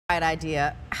Right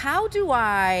idea. How do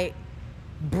I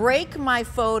break my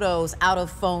photos out of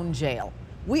phone jail?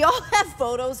 We all have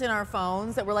photos in our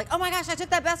phones that we're like, oh my gosh, I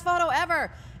took that best photo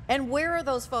ever. And where are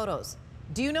those photos?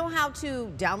 Do you know how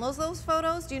to download those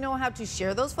photos? Do you know how to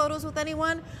share those photos with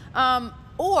anyone?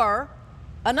 Or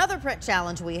another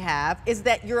challenge we have is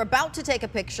that you're about to take a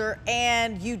picture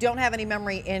and you don't have any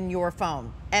memory in your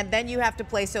phone. And then you have to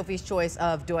play Sophie's choice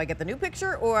of, do I get the new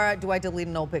picture or do I delete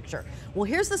an old picture? Well,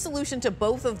 here's the solution to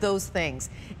both of those things.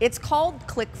 It's called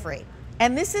ClickFree.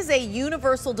 And this is a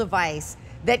universal device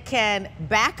that can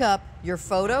back up your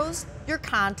photos, your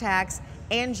contacts,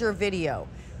 and your video.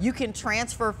 You can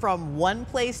transfer from one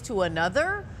place to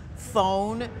another,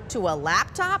 phone to a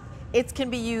laptop. It can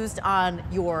be used on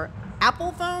your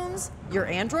Apple phones, your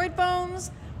Android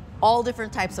phones, all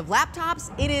different types of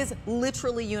laptops. It is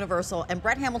literally universal. And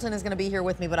Brett Hamilton is going to be here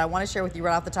with me, but I want to share with you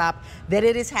right off the top that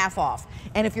it is half off.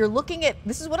 And if you're looking at,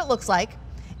 this is what it looks like.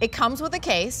 It comes with a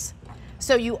case.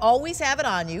 So you always have it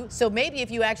on you. So maybe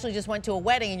if you actually just went to a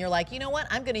wedding and you're like, you know what,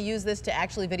 I'm gonna use this to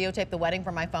actually videotape the wedding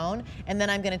from my phone, and then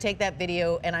I'm gonna take that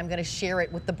video and I'm gonna share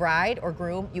it with the bride or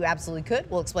groom, you absolutely could.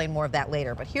 We'll explain more of that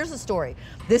later. But here's the story.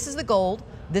 This is the gold,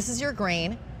 this is your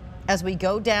green. As we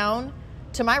go down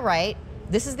to my right,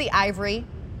 this is the ivory,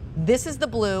 this is the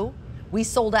blue. We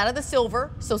sold out of the silver,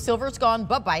 so silver's gone,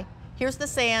 bye-bye. Here's the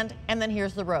sand, and then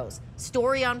here's the rose.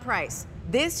 Story on price.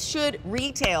 This should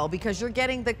retail, because you're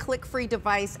getting the ClickFree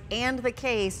device and the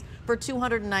case for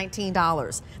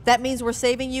 $219. That means we're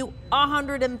saving you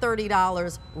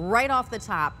 $130 right off the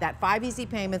top. That 5 easy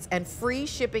payments and free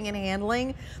shipping and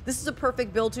handling. This is a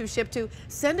perfect build to, ship to.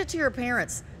 Send it to your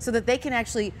parents so that they can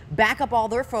actually back up all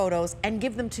their photos and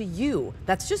give them to you.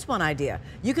 That's just one idea.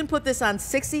 You can put this on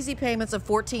 6 easy payments of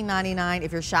 $14.99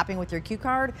 if you're shopping with your Q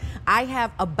card. I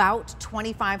have about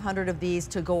 2,500 of these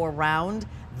to go around.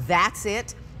 That's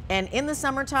it. And in the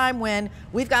summertime, when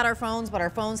we've got our phones, but our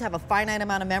phones have a finite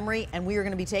amount of memory and we are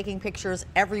going to be taking pictures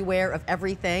everywhere of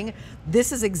everything,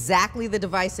 this is exactly the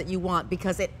device that you want,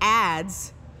 because it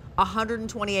adds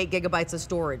 128 gigabytes of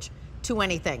storage to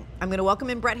anything. I'm going to welcome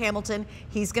in Brett Hamilton.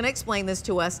 He's going to explain this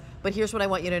to us, but here's what I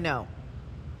want you to know.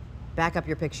 Back up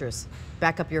your pictures,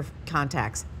 back up your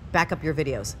contacts, back up your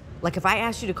videos. Like if I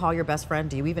asked you to call your best friend,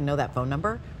 do you even know that phone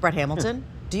number? Brett Hamilton?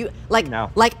 Do you, like,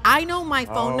 no. Like I know my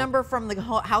phone number from the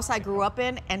house I grew up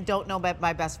in and don't know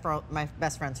my best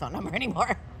friend's phone number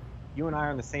anymore. You and I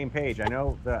are on the same page. I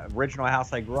know the original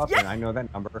house I grew up in. I know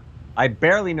that number. I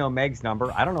barely know Meg's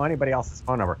number. I don't know anybody else's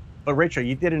phone number. But Rachel,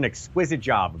 you did an exquisite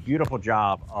job, a beautiful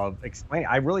job of explaining.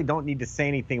 I really don't need to say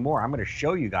anything more. I'm going to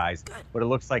show you guys what it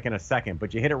looks like in a second,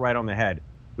 but you hit it right on the head.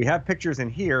 We have pictures in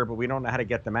here, but we don't know how to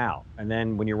get them out. And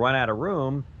then when you run out of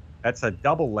room, that's a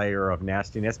double layer of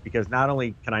nastiness, because not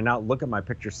only can I not look at my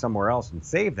pictures somewhere else and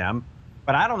save them,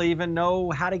 but I don't even know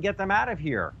how to get them out of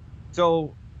here.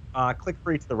 So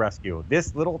ClickFree to the rescue.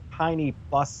 This little tiny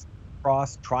plus,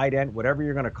 cross, trident, whatever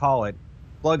you're going to call it,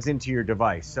 plugs into your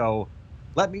device. So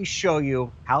let me show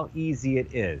you how easy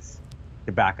it is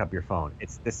to back up your phone.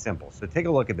 It's this simple. So take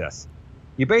a look at this.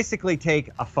 You basically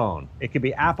take a phone. It could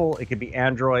be Apple, it could be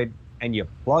Android, and you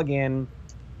plug in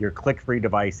your ClickFree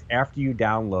device after you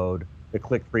download the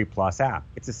ClickFree Plus app.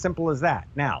 It's as simple as that.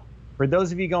 Now, for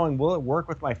those of you going, will it work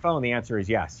with my phone? The answer is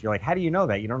yes. You're like, how do you know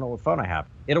that? You don't know what phone I have.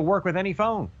 It'll work with any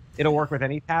phone. It'll work with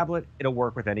any tablet. It'll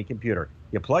work with any computer.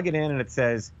 You plug it in and it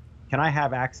says, can I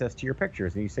have access to your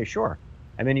pictures? And you say, sure.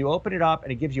 And then you open it up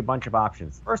and it gives you a bunch of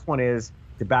options. The first one is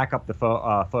to back up the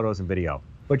photos and video.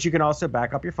 But you can also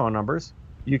back up your phone numbers.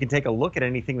 You can take a look at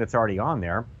anything that's already on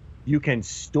there. You can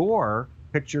store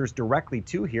pictures directly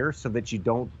to here so that you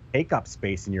don't take up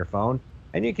space in your phone.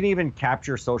 And you can even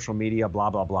capture social media, blah,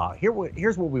 blah, blah.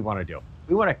 Here's what we want to do.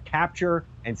 We want to capture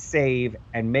and save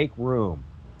and make room.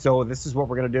 So this is what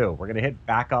we're going to do. We're going to hit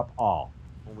backup all.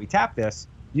 When we tap this,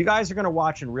 you guys are going to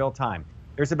watch in real time.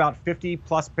 There's about 50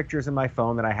 plus pictures in my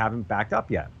phone that I haven't backed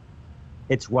up yet.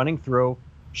 It's running through,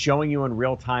 showing you in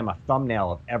real time a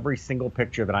thumbnail of every single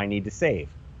picture that I need to save.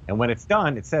 And when it's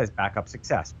done, it says backup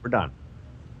success. We're done.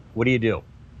 What do?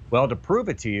 Well, to prove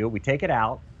it to you, we take it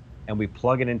out and we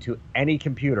plug it into any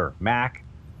computer, Mac,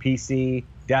 PC,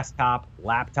 desktop,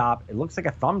 laptop. It looks like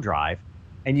a thumb drive.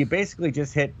 And you basically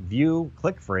just hit view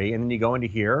ClickFree, and then you go into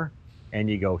here and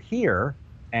you go here,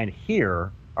 and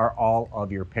here are all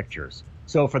of your pictures.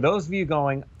 So for those of you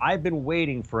going, I've been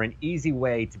waiting for an easy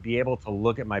way to be able to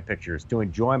look at my pictures, to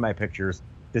enjoy my pictures,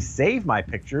 to save my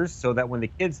pictures so that when the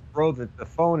kids throw the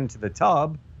phone into the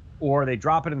tub, or they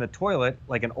drop it in the toilet,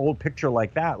 like an old picture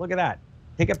like that. Look at that.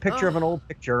 Take a picture of an old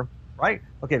picture, right?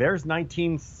 Okay, there's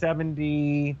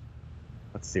 1970,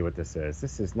 let's see what this is.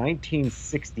 This is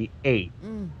 1968.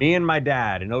 Me and my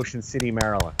dad in Ocean City,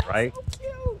 Maryland, right? So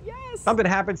cute, yes. Something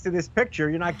happens to this picture,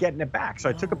 you're not getting it back. So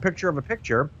I took a picture of a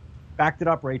picture, backed it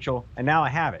up, Rachel, and now I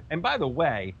have it. And by the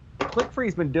way,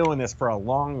 ClickFree's been doing this for a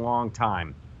long, long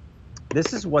time.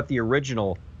 This is what the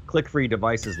original ClickFree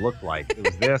devices looked like. It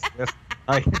was this. It's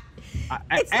like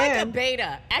a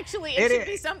beta. Actually, it should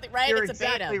be something, right? You're It's a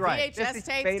exactly beta. right. VHS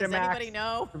tapes, does anybody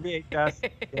know? VHS,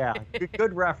 yeah,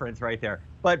 good reference right there.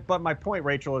 But my point,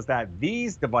 Rachel, is that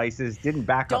these devices didn't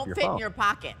back up your phone. Don't fit in your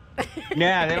pocket.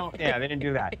 Yeah, they don't. Yeah, they didn't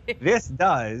do that. This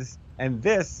does, and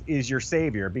this is your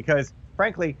savior because,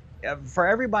 frankly, for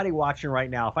everybody watching right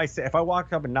now, if I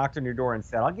walked up and knocked on your door and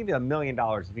said, "I'll give you $1 million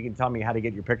if you can tell me how to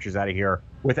get your pictures out of here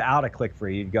without a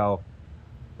ClickFree," you'd go,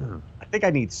 I think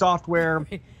I need software,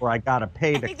 or I gotta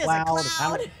pay the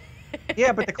cloud.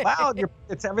 Yeah, but the cloud,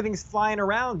 everything's flying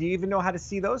around. Do you even know how to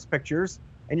see those pictures?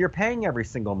 And you're paying every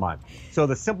single month. So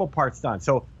the simple part's done.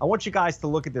 So I want you guys to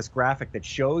look at this graphic that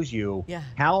shows you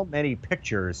how many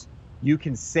pictures you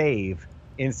can save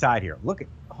inside here. Look at,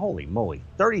 holy moly,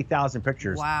 30,000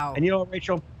 pictures. Wow. And you know what,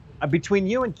 Rachel? Between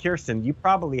you and Kirsten, you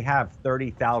probably have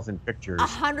 30,000 pictures.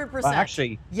 100%.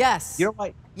 Actually, yes. You know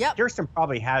what? Yep. Kirsten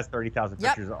probably has 30,000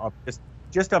 pictures of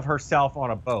just of herself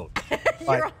on a boat.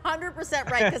 You're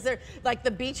 100% right, because they're like the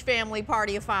beach family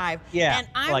party of 5. Yeah. And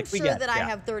I'm sure that I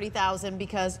have 30,000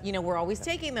 because, you know, we're always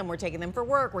taking them. We're taking them for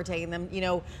work. We're taking them, you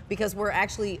know, because we're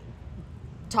actually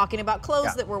talking about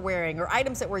clothes that we're wearing or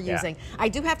items that we're using. I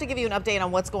do have to give you an update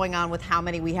on what's going on with how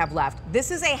many we have left. This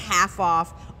is a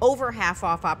over half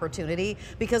off opportunity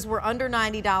because we're under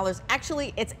 $90.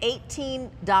 Actually, it's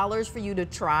 $18 for you to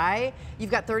try.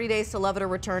 You've got 30 days to love it or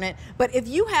return it. But if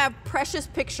you have precious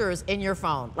pictures in your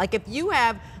phone, like if you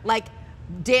have like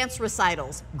dance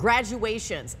recitals,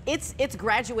 graduations. It's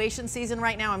graduation season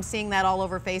right now. I'm seeing that all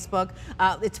over Facebook.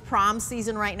 It's prom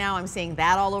season right now. I'm seeing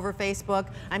that all over Facebook.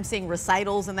 I'm seeing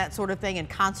recitals and that sort of thing and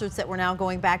concerts that we're now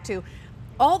going back to.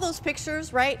 All those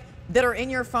pictures, right, that are in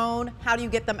your phone, how do you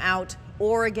get them out?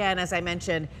 Or again, as I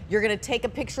mentioned, you're gonna take a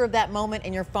picture of that moment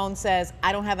and your phone says,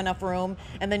 I don't have enough room.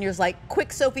 And then you're like,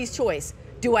 quick Sophie's choice.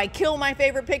 Do I kill my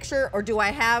favorite picture or do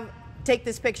I take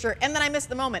this picture, and then I miss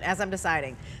the moment as I'm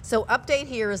deciding. So update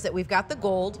here is that we've got the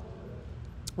gold,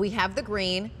 we have the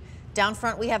green, down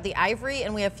front we have the ivory,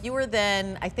 and we have fewer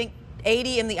than, I think,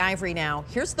 80 in the ivory now.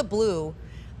 Here's the blue,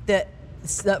 the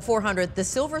 400, the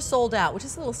silver sold out, which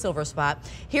is a little silver spot.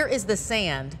 Here is the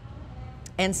sand,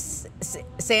 and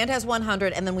sand has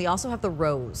 100, and then we also have the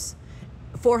rose.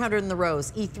 400 in the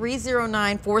rose,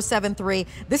 E309473.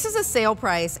 This is a sale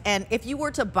price, and if you were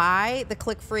to buy the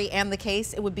ClickFree and the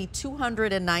case, it would be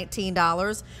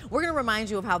 $219. We're gonna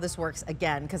remind you of how this works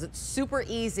again, because it's super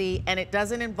easy and it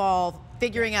doesn't involve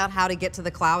figuring out how to get to the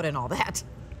cloud and all that.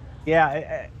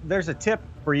 Yeah, there's a tip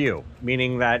for you,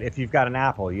 meaning that if you've got an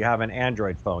Apple, you have an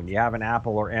Android phone, you have an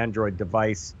Apple or Android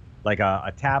device, like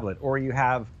a tablet, or you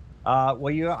have, I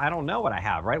don't know what I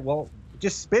have, right? Well,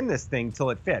 just spin this thing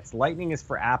till it fits. Lightning is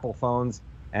for Apple phones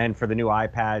and for the new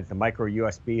iPads. The micro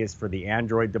USB is for the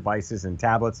Android devices and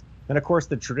tablets. And of course,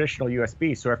 the traditional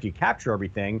USB. So after you capture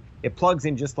everything, it plugs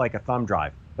in just like a thumb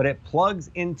drive, but it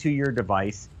plugs into your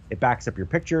device. It backs up your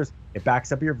pictures. It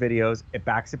backs up your videos. It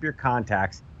backs up your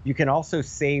contacts. You can also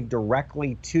save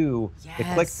directly to the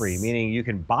ClickFree, meaning you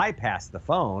can bypass the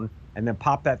phone and then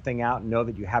pop that thing out and know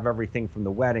that you have everything from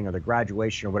the wedding or the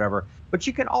graduation or whatever. But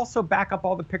you can also back up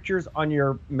all the pictures on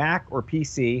your Mac or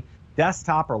PC,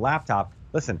 desktop or laptop.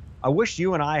 Listen, I wish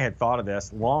you and I had thought of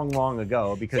this long, long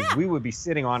ago, because we would be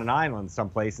sitting on an island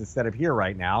someplace instead of here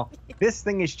right now. This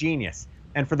thing is genius.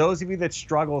 And for those of you that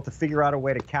struggle to figure out a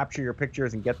way to capture your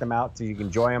pictures and get them out so you can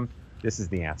enjoy them, this is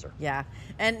the answer. Yeah,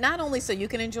 and not only so you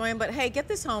can enjoy them, but hey, get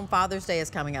this home. Father's Day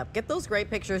is coming up. Get those great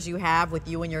pictures you have with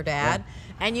you and your dad,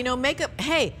 and you know, make a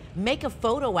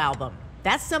photo album.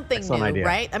 That's something Excellent new, idea.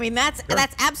 right? I mean, that's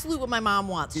absolutely what my mom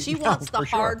wants. She wants the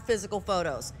hard physical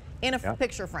photos in a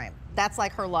picture frame. That's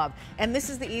like her love, and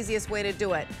this is the easiest way to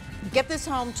do it. Get this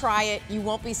home, try it. You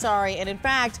won't be sorry, and in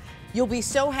fact, you'll be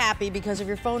so happy, because if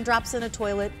your phone drops in a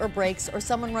toilet or breaks or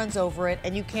someone runs over it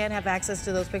and you can't have access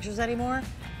to those pictures anymore,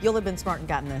 you'll have been smart and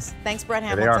gotten this. Thanks, Brett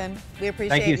Hamilton. We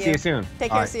appreciate you. Thank you. See you soon.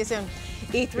 Take care. See you soon.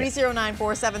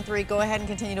 E309473. Go ahead and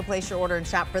continue to place your order and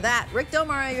shop for that. Rick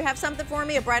Domar, you have something for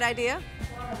me? A bright idea?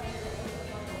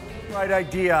 Bright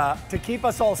idea to keep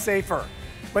us all safer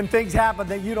when things happen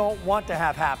that you don't want to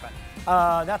have happen.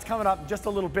 That's coming up in just a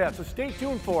little bit, so stay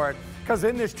tuned for it, because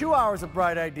in this 2 hours of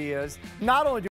bright ideas, not only do